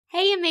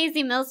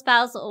amazing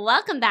milspouse.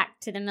 Welcome back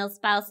to the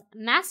Milspouse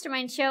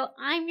Mastermind Show.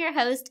 I'm your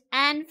host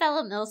and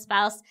fellow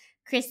milspouse,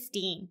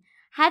 Christine.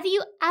 Have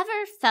you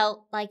ever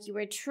felt like you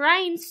were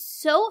trying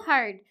so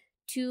hard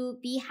to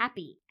be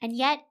happy, and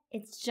yet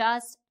it's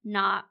just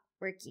not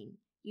working?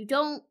 You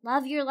don't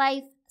love your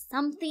life.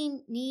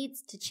 Something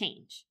needs to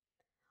change.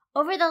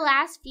 Over the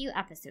last few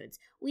episodes,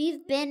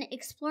 we've been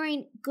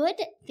exploring good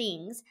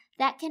things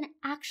that can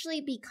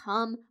actually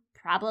become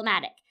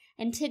problematic.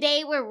 And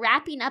today we're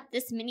wrapping up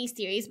this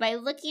mini-series by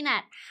looking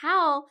at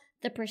how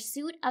the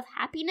pursuit of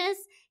happiness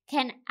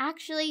can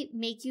actually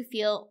make you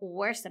feel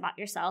worse about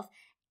yourself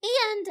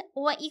and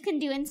what you can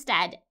do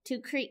instead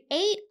to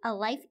create a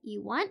life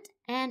you want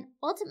and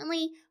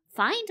ultimately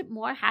find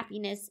more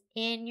happiness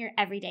in your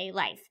everyday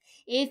life.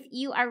 If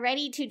you are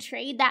ready to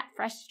trade that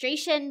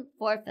frustration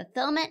for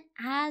fulfillment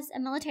as a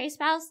military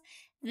spouse,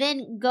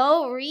 then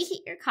go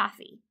reheat your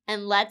coffee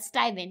and let's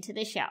dive into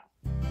the show.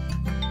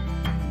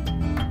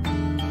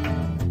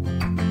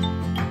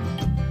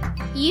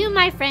 You,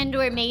 my friend,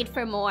 were made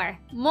for more.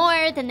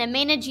 More than the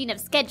managing of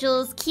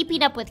schedules,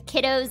 keeping up with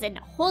kiddos, and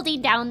holding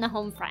down the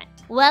home front.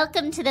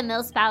 Welcome to the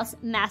Milspouse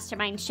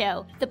Mastermind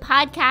Show, the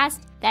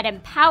podcast that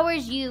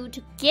empowers you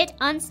to get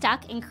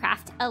unstuck and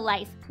craft a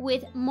life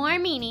with more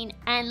meaning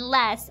and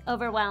less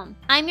overwhelm.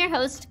 I'm your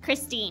host,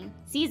 Christine,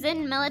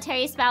 seasoned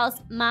military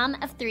spouse, mom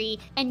of 3,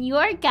 and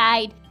your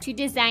guide to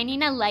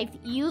designing a life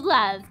you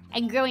love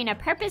and growing a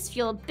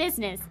purpose-fueled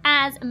business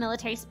as a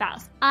military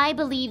spouse. I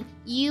believe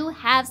you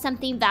have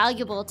something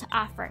valuable to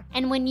offer,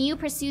 and when you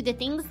pursue the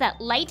things that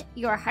light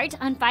your heart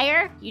on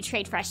fire, you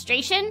trade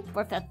frustration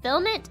for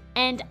fulfillment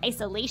and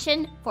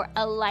isolation for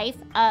a life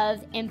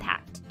of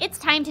impact. It's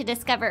time to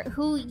discover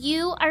who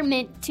you are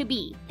meant to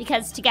be,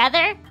 because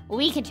together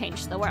we can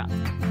change the world.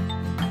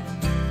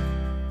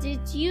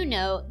 Did you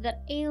know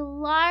that a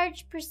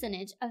large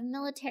percentage of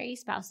military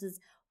spouses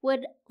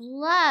would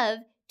love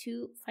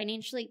to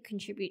financially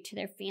contribute to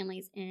their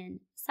families in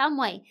some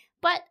way,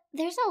 but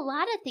there's a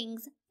lot of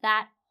things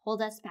that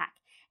hold us back.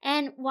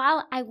 And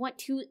while I want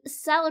to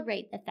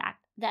celebrate the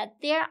fact that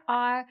there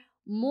are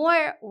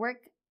more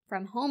work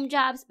from home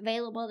jobs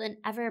available than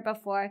ever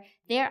before,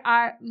 there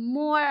are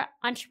more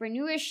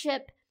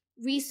entrepreneurship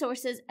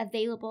resources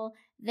available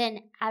than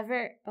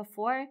ever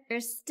before,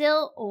 there's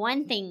still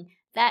one thing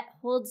that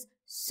holds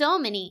so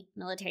many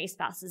military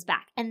spouses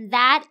back, and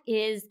that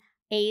is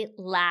a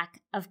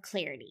lack of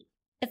clarity.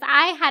 If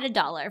I had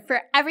 $1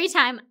 for every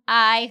time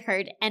I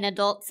heard an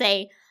adult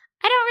say,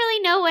 "I don't really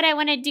know what I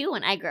want to do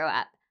when I grow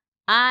up,"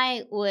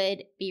 I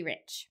would be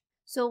rich.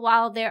 So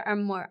while there are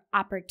more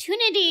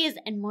opportunities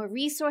and more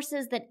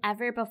resources than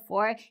ever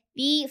before,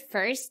 the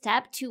first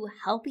step to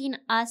helping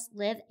us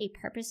live a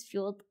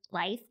purpose-fueled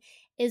life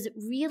is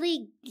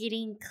really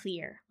getting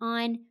clear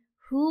on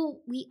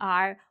who we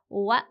are,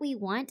 what we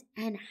want,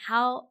 and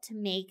how to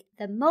make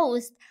the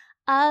most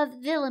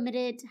of the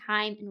limited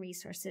time and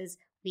resources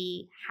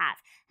we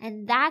have.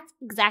 And that's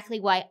exactly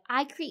why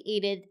I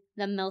created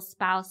the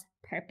Milspouse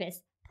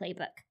Purpose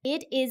Playbook.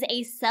 It is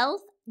a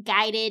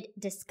self-guided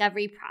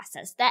discovery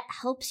process that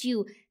helps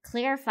you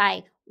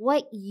clarify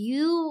what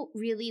you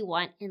really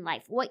want in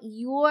life, what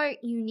your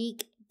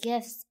unique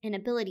gifts and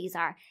abilities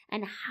are,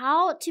 and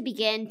how to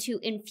begin to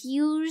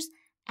infuse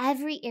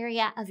every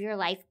area of your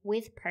life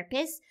with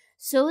purpose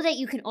so that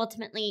you can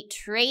ultimately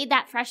trade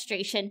that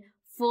frustration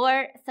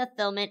for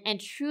fulfillment and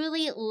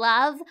truly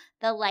love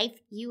the life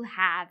you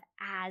have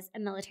as a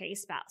military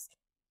spouse.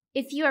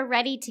 If you are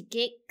ready to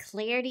get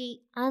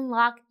clarity,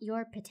 unlock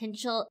your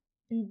potential,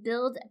 and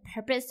build a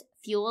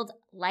purpose-fueled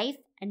life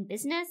and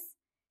business,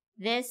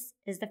 this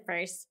is the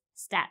first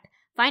step.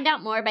 Find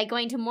out more by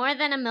going to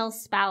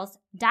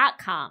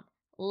morethanamilspouse.com.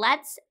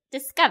 Let's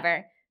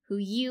discover who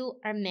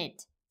you are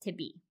meant to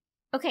be.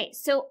 Okay,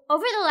 so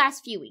over the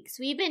last few weeks,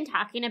 we've been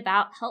talking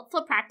about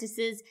helpful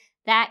practices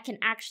that can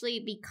actually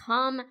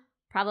become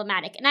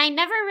problematic. And I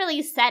never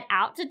really set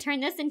out to turn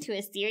this into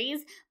a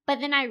series, but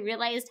then I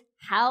realized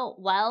how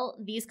well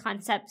these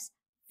concepts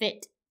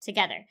fit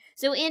together.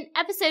 So in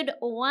episode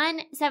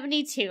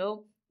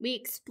 172, we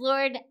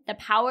explored the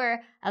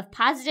power of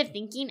positive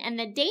thinking and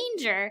the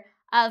danger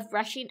of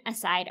brushing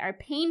aside our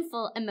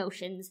painful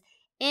emotions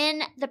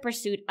in the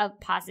pursuit of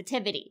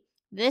positivity.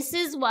 This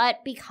is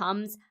what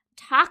becomes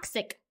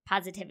toxic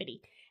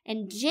positivity.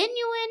 And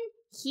genuine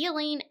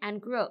healing and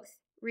growth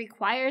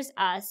requires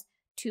us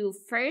to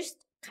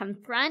first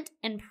confront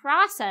and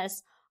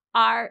process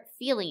our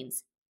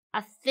feelings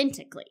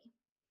authentically.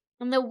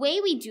 And the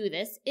way we do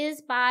this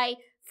is by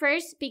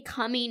first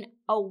becoming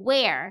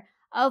aware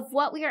of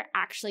what we are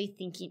actually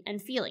thinking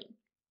and feeling.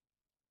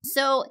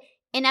 So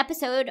in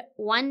episode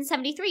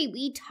 173,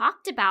 we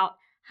talked about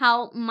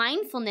how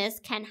mindfulness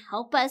can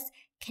help us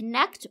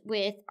connect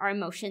with our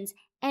emotions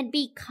and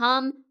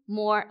become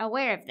more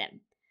aware of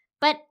them.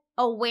 But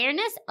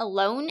awareness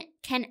alone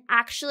can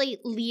actually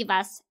leave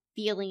us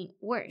feeling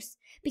worse.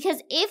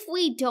 Because if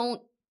we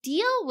don't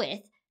deal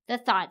with the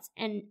thoughts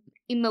and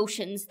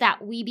emotions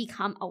that we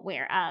become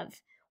aware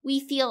of, we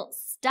feel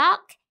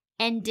stuck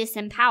and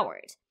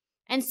disempowered.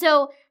 And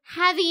so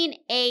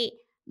having a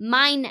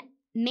mind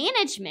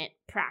management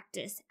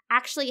practice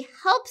actually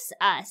helps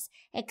us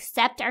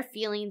accept our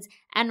feelings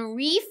and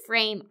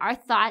reframe our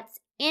thoughts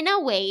in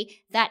a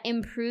way that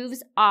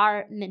improves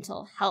our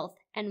mental health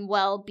and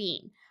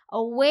well-being.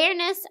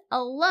 Awareness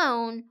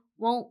alone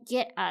won't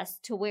get us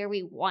to where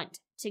we want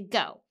to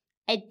go.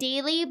 A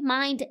daily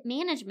mind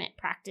management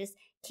practice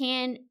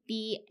can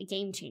be a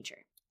game changer.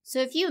 So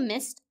if you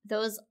missed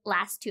those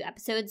last 2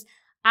 episodes,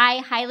 I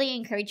highly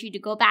encourage you to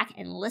go back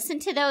and listen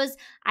to those.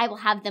 I will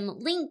have them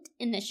linked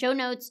in the show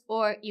notes,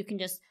 or you can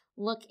just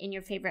look in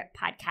your favorite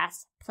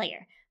podcast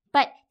player.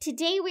 But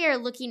today we are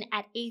looking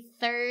at a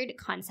third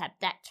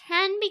concept that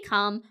can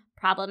become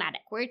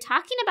problematic. We're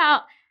talking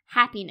about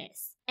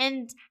happiness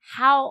and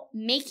how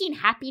making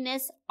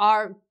happiness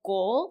our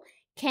goal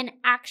can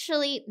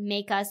actually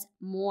make us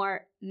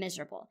more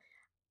miserable.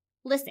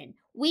 Listen,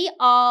 we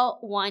all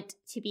want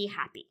to be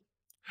happy.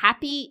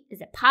 Happy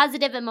is a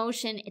positive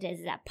emotion. It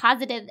is a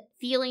positive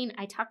feeling.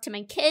 I talk to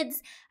my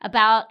kids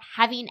about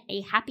having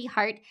a happy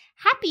heart.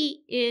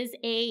 Happy is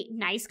a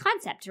nice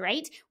concept,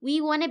 right? We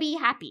want to be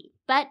happy,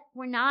 but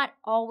we're not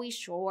always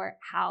sure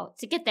how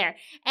to get there.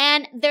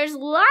 And there's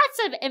lots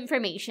of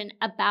information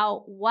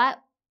about what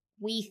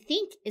we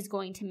think is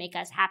going to make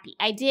us happy.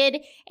 I did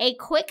a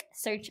quick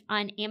search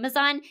on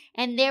Amazon,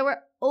 and there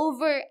were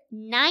over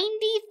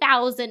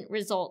 90,000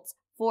 results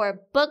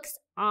for books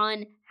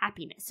on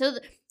happiness. So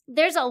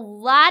there's a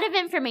lot of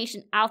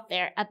information out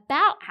there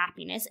about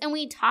happiness, and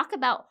we talk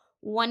about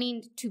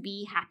wanting to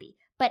be happy.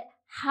 But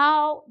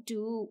how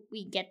do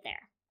we get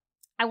there?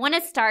 I want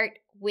to start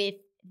with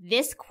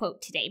this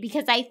quote today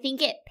because I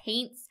think it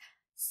paints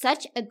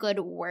such a good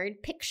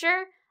word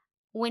picture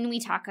when we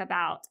talk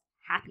about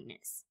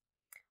happiness.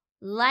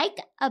 Like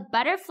a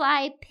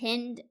butterfly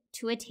pinned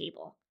to a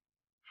table,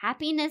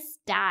 happiness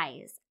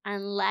dies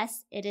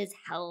unless it is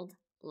held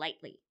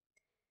lightly.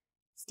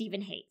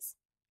 Stephen Hayes.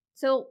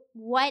 So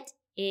what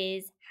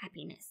is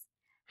happiness?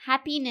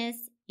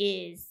 Happiness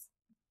is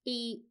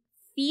a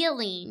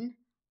feeling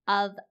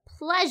of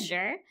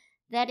pleasure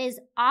that is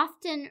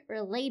often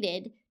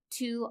related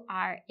to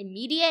our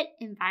immediate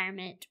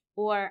environment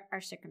or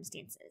our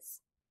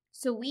circumstances.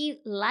 So we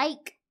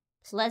like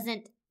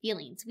pleasant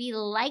feelings. We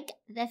like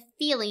the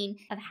feeling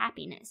of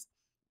happiness,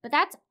 but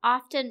that's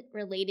often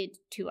related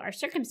to our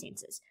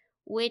circumstances,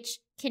 which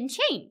can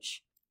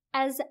change.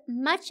 As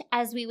much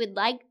as we would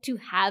like to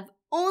have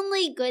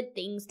only good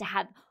things, to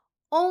have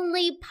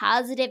only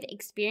positive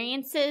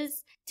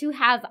experiences, to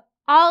have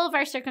all of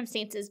our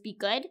circumstances be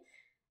good,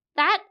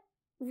 that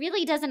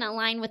really doesn't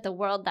align with the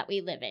world that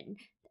we live in.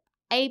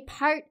 A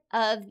part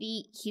of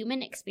the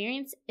human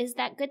experience is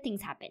that good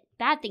things happen,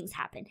 bad things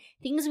happen,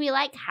 things we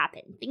like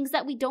happen, things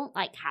that we don't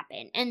like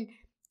happen. And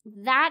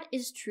that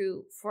is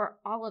true for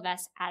all of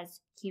us as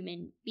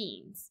human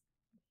beings.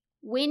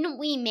 When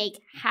we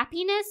make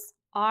happiness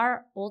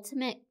our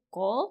ultimate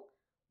goal,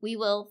 we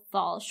will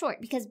fall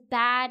short because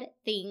bad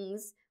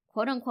things,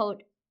 quote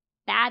unquote,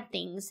 bad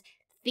things,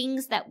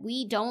 things that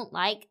we don't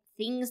like,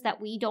 things that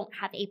we don't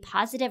have a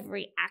positive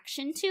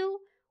reaction to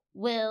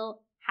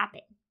will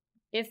happen.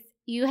 If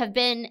you have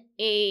been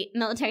a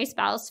military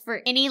spouse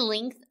for any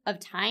length of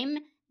time,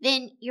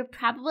 then you're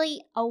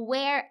probably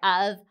aware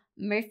of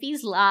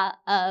Murphy's Law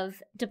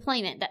of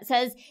deployment that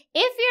says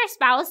if your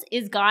spouse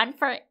is gone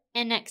for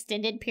an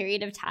extended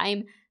period of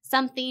time,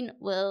 something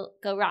will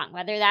go wrong,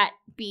 whether that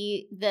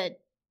be the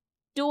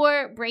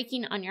door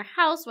breaking on your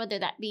house, whether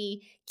that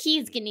be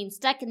keys getting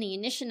stuck in the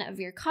ignition of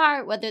your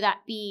car, whether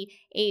that be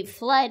a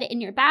flood in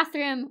your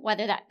bathroom,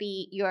 whether that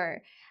be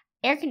your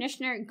air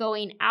conditioner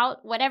going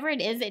out, whatever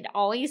it is, it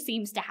always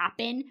seems to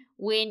happen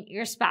when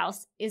your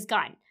spouse is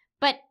gone.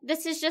 But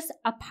this is just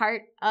a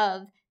part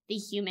of the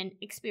human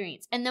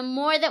experience. And the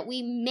more that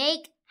we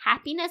make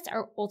happiness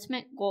our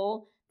ultimate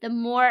goal, the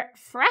more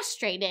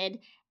frustrated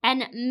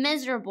and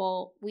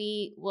miserable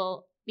we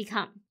will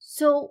become.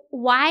 So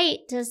why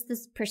does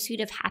this pursuit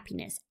of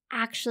happiness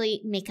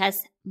actually make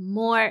us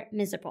more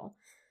miserable?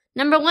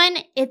 Number one,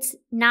 it's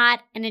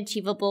not an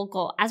achievable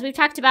goal. As we've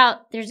talked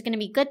about, there's going to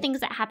be good things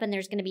that happen.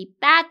 There's going to be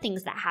bad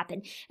things that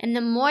happen. And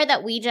the more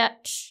that we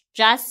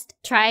just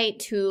try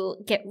to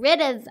get rid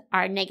of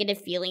our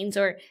negative feelings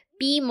or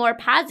be more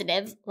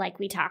positive, like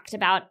we talked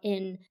about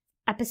in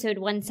episode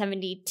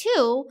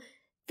 172,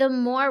 the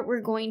more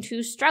we're going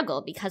to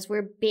struggle because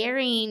we're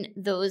burying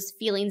those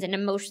feelings and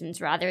emotions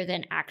rather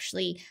than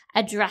actually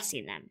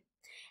addressing them.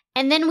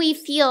 And then we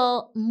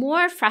feel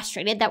more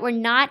frustrated that we're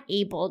not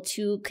able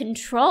to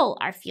control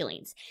our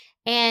feelings.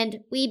 And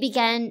we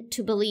begin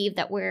to believe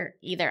that we're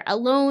either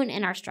alone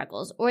in our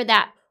struggles or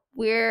that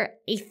we're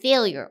a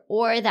failure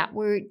or that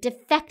we're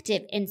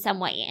defective in some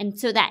way. And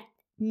so that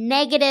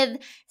negative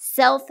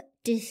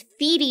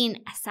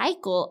self-defeating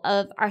cycle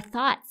of our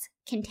thoughts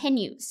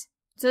continues.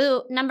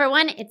 So number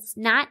one, it's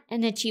not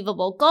an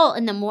achievable goal.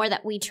 And the more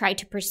that we try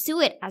to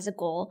pursue it as a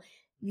goal,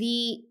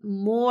 the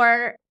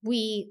more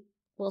we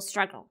will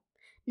struggle.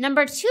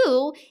 Number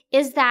two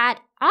is that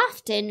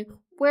often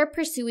we're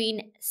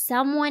pursuing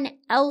someone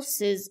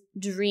else's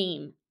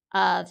dream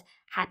of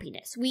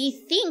happiness. We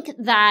think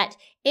that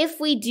if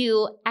we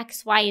do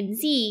X, Y, and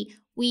Z,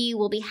 we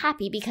will be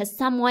happy because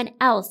someone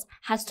else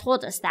has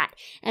told us that.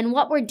 And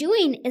what we're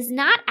doing is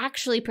not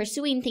actually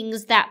pursuing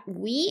things that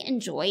we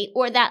enjoy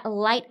or that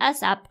light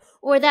us up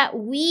or that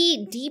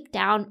we deep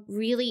down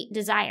really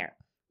desire.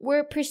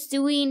 We're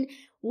pursuing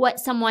what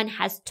someone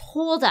has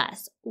told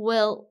us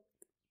will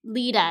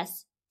lead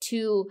us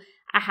to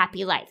a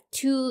happy life,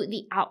 to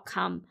the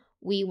outcome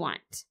we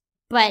want.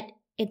 But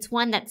it's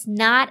one that's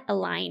not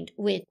aligned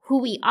with who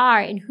we are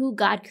and who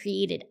God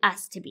created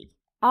us to be.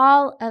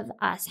 All of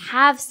us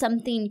have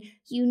something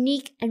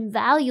unique and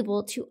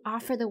valuable to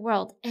offer the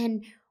world,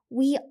 and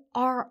we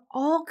are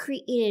all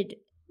created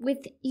with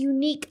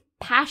unique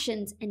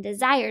passions and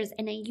desires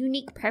and a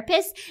unique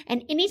purpose.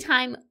 And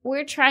anytime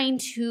we're trying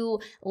to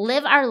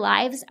live our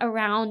lives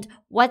around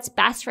what's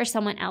best for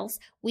someone else,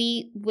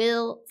 we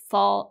will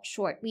fall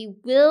short. We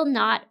will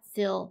not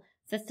feel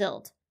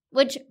fulfilled,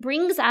 which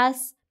brings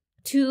us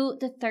to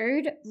the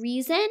third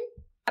reason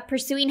that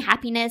pursuing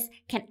happiness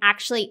can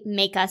actually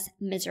make us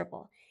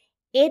miserable.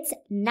 It's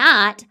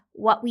not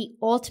what we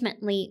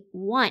ultimately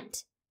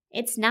want.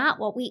 It's not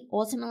what we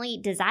ultimately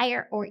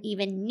desire or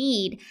even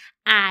need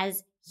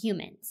as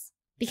humans,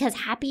 because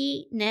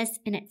happiness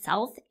in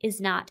itself is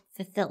not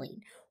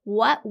fulfilling.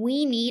 What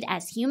we need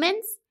as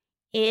humans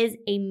is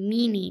a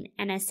meaning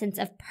and a sense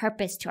of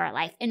purpose to our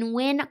life. And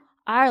when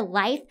our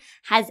life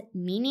has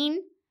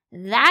meaning,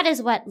 that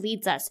is what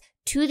leads us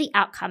to the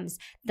outcomes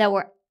that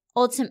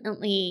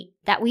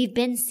we've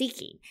been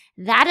seeking.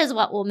 That is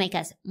what will make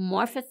us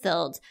more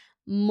fulfilled,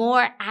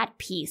 more at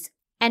peace,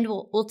 and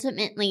will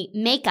ultimately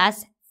make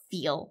us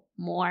feel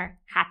more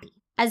happy.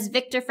 As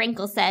Viktor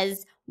Frankl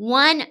says,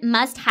 one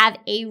must have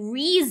a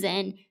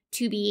reason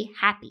to be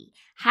happy.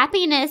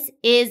 Happiness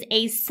is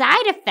a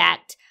side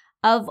effect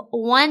of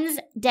one's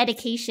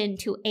dedication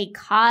to a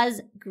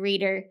cause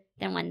greater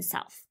than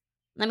oneself.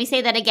 Let me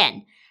say that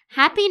again.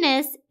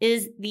 Happiness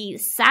is the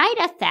side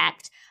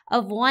effect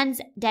of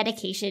one's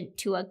dedication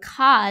to a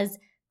cause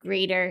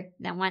greater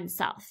than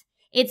oneself.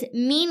 It's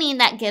meaning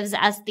that gives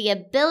us the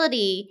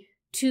ability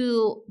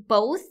to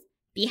both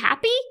be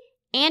happy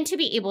and to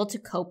be able to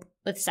cope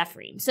with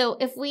suffering. So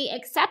if we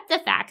accept the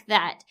fact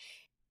that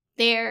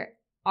there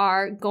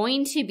are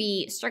going to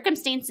be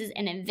circumstances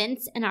and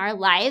events in our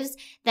lives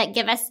that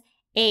give us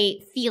a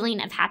feeling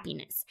of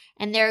happiness,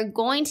 and there are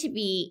going to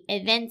be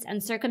events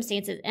and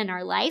circumstances in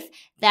our life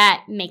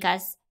that make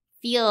us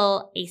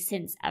feel a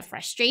sense of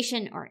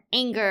frustration or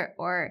anger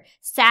or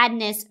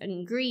sadness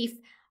and grief,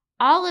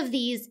 all of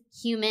these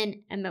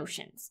human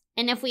emotions.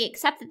 And if we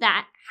accept that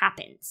that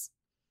happens,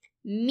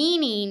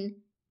 meaning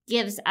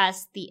gives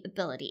us the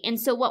ability.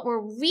 And so what we're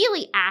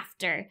really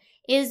after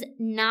is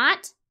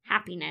not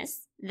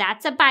happiness.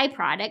 That's a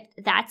byproduct.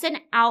 That's an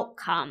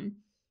outcome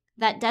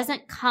that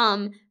doesn't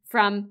come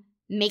from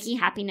making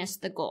happiness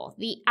the goal.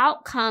 The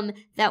outcome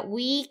that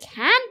we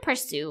can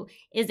pursue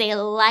is a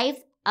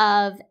life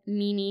of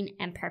meaning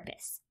and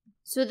purpose.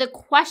 So the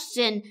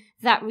question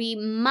that we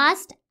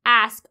must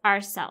ask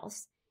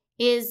ourselves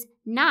is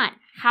not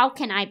how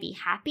can I be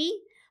happy,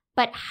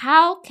 but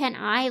how can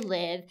I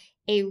live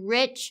a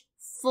rich,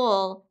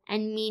 full,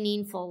 and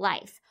meaningful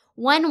life?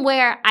 One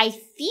where I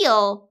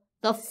feel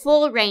the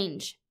full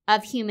range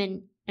of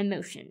human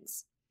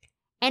emotions,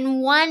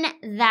 and one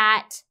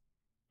that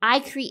I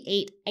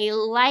create a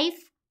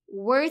life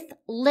worth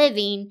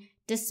living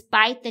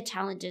despite the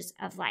challenges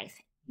of life.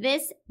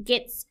 This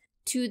gets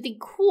to the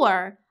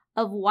core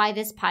of why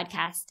this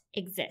podcast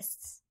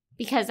exists,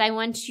 because I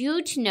want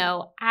you to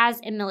know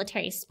as a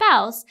military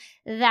spouse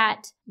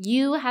that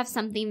you have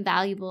something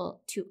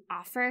valuable to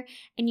offer,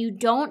 and you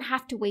don't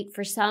have to wait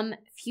for some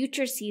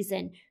future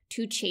season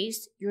to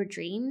chase your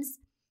dreams,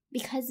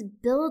 because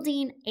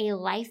building a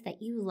life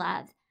that you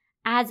love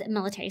as a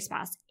military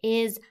spouse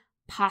is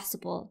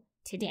possible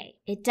today.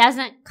 It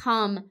doesn't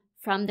come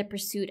from the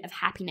pursuit of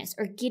happiness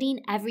or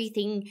getting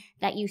everything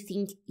that you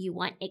think you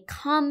want. It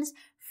comes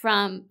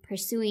from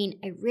pursuing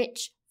a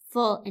rich,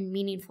 full, and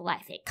meaningful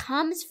life. It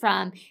comes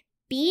from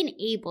being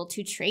able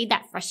to trade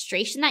that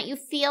frustration that you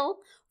feel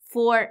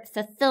for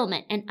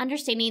fulfillment and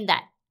understanding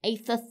that a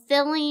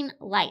fulfilling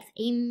life,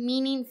 a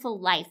meaningful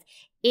life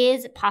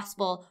is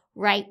possible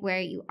right where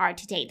you are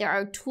today. There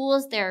are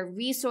tools, there are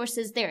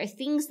resources, there are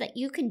things that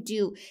you can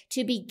do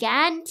to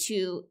begin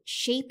to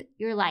shape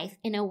your life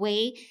in a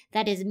way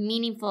that is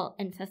meaningful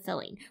and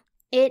fulfilling.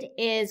 It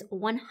is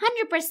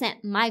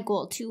 100% my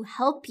goal to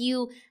help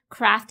you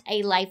craft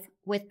a life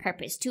with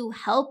purpose, to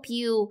help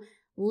you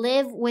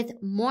live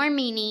with more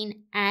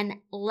meaning and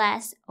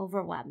less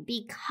overwhelm,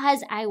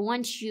 because I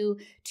want you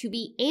to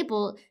be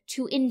able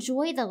to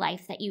enjoy the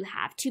life that you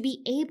have, to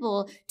be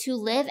able to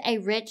live a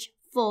rich,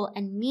 full,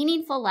 and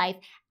meaningful life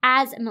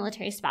as a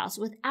military spouse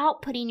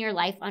without putting your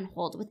life on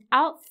hold,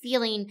 without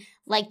feeling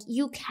like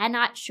you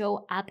cannot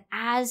show up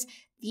as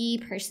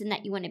the person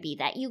that you want to be,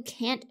 that you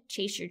can't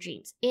chase your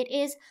dreams. It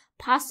is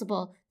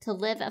possible to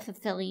live a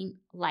fulfilling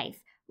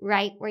life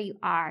right where you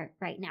are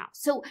right now.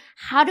 So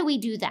how do we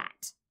do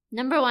that?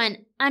 Number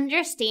one,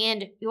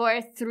 understand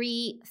your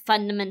 3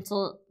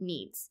 fundamental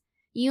needs.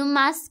 You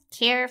must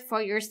care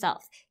for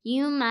yourself.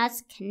 You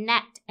must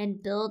connect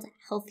and build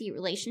healthy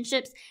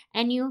relationships,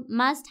 and you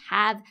must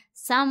have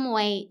some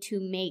way to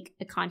make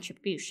a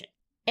contribution.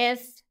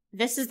 If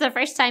this is the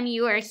first time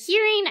you are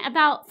hearing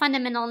about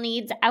fundamental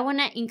needs, I want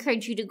to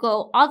encourage you to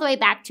go all the way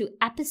back to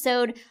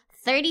episode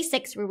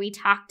 36, where we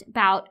talked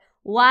about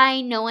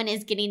why no one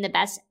is getting the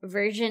best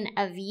version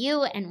of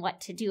you and what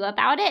to do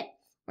about it,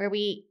 where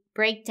we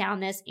break down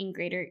this in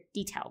greater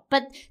detail.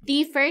 But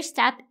the first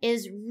step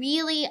is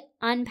really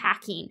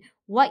unpacking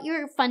what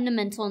your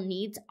fundamental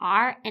needs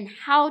are and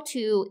how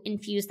to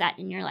infuse that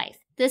in your life.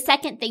 The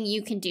second thing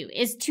you can do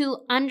is to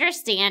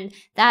understand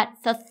that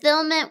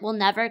fulfillment will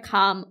never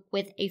come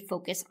with a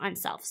focus on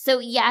self. So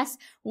yes,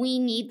 we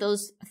need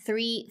those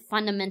 3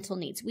 fundamental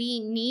needs.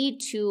 We need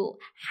to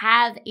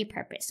have a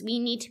purpose. We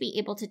need to be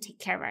able to take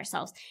care of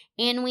ourselves,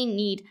 and we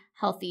need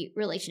healthy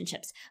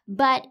relationships.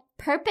 But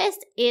purpose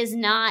is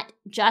not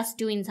just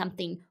doing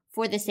something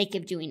for the sake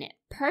of doing it.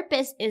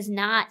 Purpose is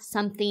not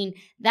something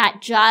that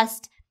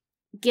just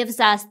gives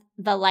us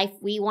the life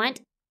we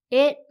want.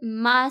 It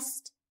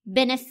must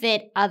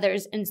benefit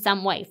others in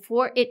some way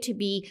for it to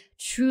be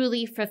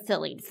truly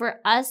fulfilling.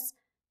 For us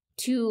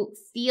to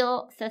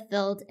feel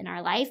fulfilled in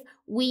our life,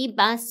 we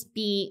must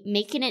be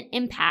making an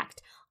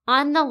impact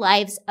on the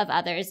lives of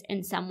others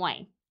in some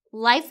way.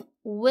 Life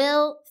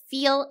will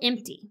feel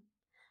empty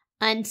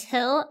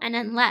until and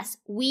unless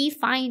we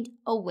find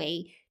a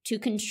way to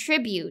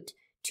contribute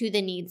to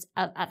the needs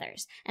of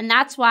others. And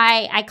that's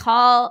why I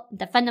call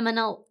the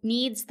fundamental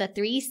needs the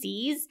 3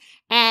 C's.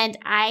 And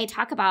I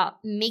talk about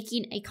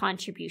making a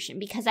contribution,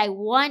 because I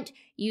want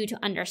you to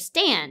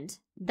understand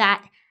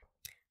that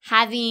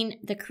having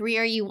the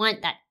career you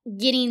want, that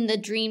getting the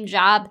dream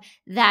job,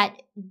 that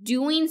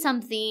doing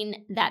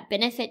something that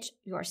benefits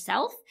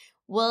yourself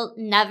will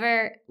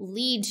never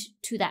lead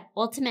to that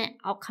ultimate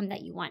outcome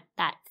that you want,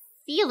 that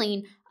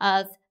feeling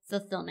of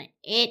fulfillment.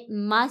 It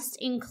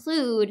must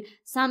include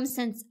some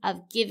sense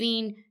of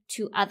giving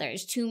to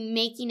others, to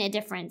making a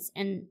difference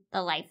in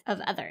the life of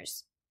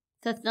others.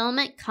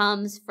 Fulfillment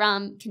comes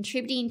from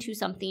contributing to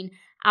something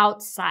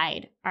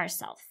outside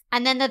ourselves.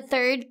 And then the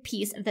third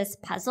piece of this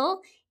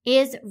puzzle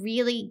is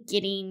really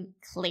getting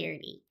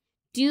clarity.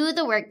 Do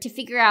the work to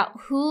figure out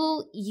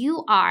who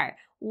you are,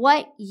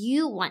 what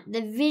you want,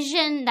 the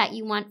vision that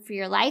you want for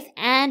your life,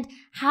 and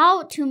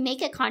how to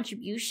make a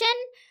contribution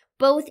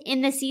both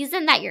in the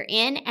season that you're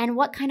in and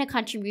what kind of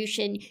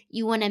contribution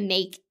you want to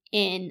make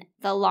in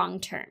the long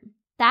term.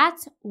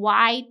 That's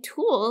why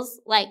tools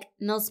like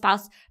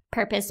MilSpouse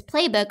Purpose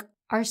Playbook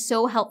are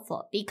so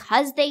helpful,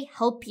 because they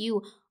help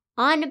you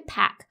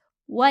unpack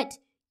what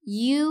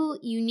you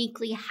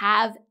uniquely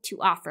have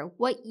to offer,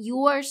 what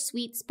your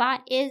sweet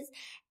spot is,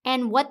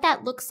 and what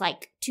that looks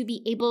like to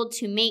be able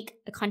to make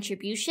a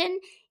contribution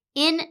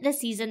in the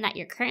season that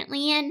you're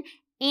currently in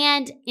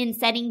and in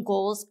setting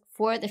goals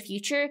for the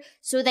future,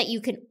 so that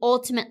you can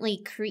ultimately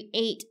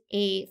create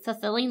a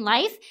fulfilling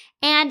life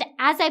and,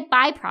 as a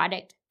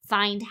byproduct,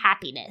 find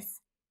happiness.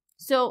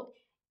 So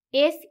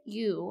if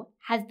you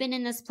have been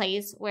in this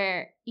place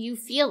where you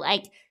feel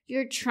like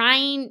you're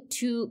trying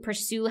to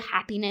pursue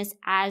happiness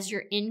as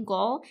your end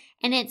goal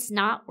and it's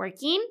not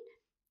working,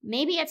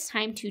 maybe it's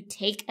time to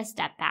take a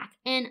step back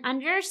and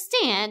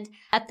understand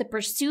that the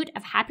pursuit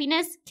of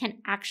happiness can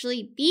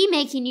actually be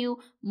making you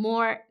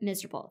more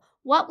miserable.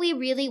 What we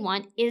really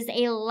want is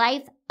a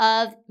life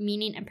of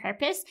meaning and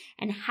purpose,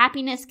 and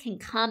happiness can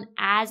come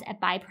as a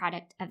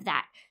byproduct of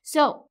that.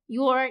 So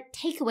your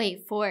takeaway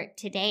for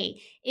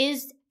today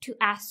is to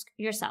ask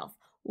yourself,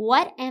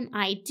 what am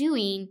I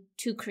doing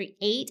to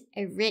create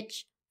a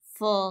rich,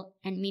 full,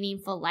 and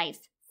meaningful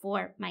life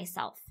for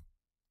myself?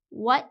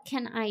 What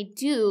can I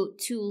do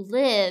to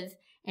live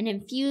and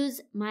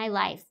infuse my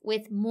life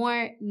with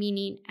more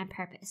meaning and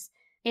purpose?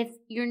 If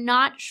you're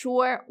not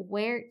sure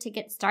where to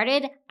get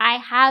started, I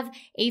have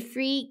a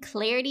free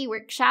clarity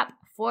workshop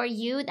for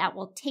you that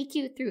will take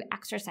you through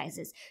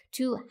exercises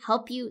to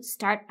help you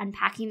start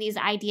unpacking these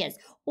ideas.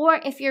 Or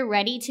if you're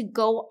ready to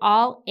go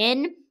all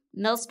in,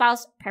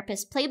 MilSpouse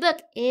Purpose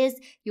Playbook is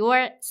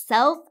your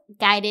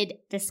self-guided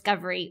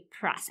discovery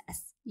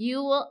process. You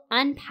will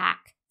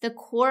unpack the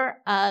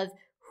core of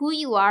who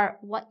you are,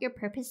 what your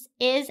purpose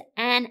is,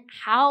 and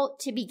how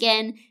to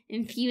begin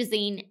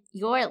infusing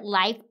your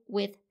life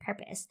with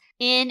purpose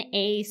in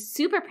a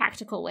super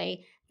practical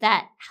way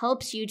that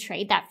helps you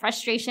trade that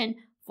frustration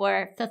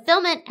for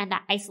fulfillment and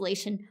that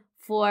isolation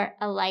for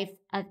a life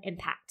of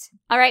impact.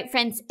 All right,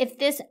 friends, if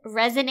this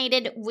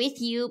resonated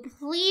with you,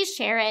 please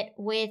share it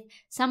with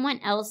someone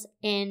else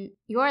in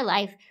your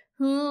life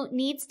who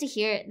needs to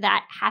hear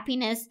that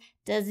happiness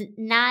does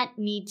not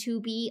need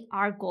to be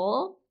our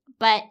goal,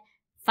 but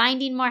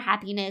finding more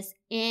happiness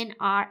in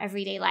our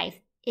everyday life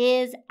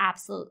is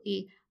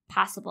absolutely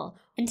possible.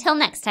 Until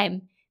next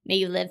time, may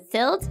you live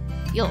filled,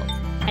 fueled,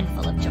 and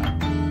full of joy.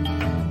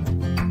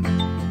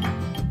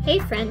 Hey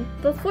friend,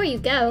 before you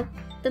go,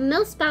 the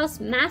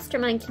MilSpouse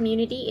Mastermind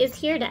community is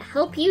here to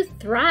help you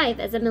thrive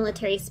as a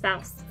military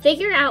spouse.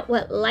 Figure out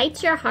what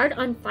lights your heart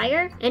on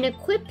fire and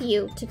equip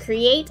you to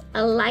create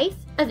a life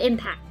of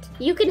impact.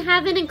 you can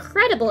have an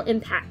incredible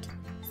impact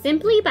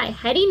simply by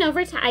heading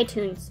over to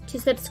iTunes to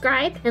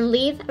subscribe and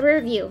leave a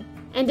review.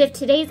 And if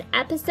today's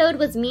episode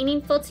was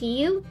meaningful to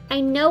you,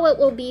 I know it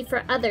will be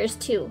for others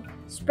too.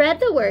 Spread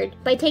the word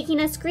by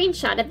taking a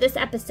screenshot of this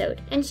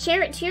episode and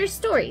share it to your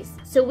stories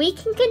so we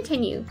can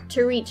continue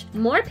to reach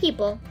more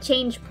people,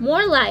 change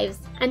more lives,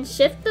 and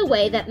shift the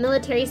way that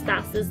military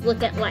spouses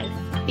look at life.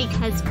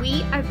 Because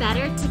we are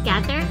better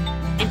together,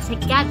 and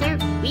together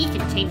we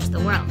can change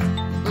the world.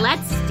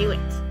 Let's do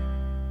it.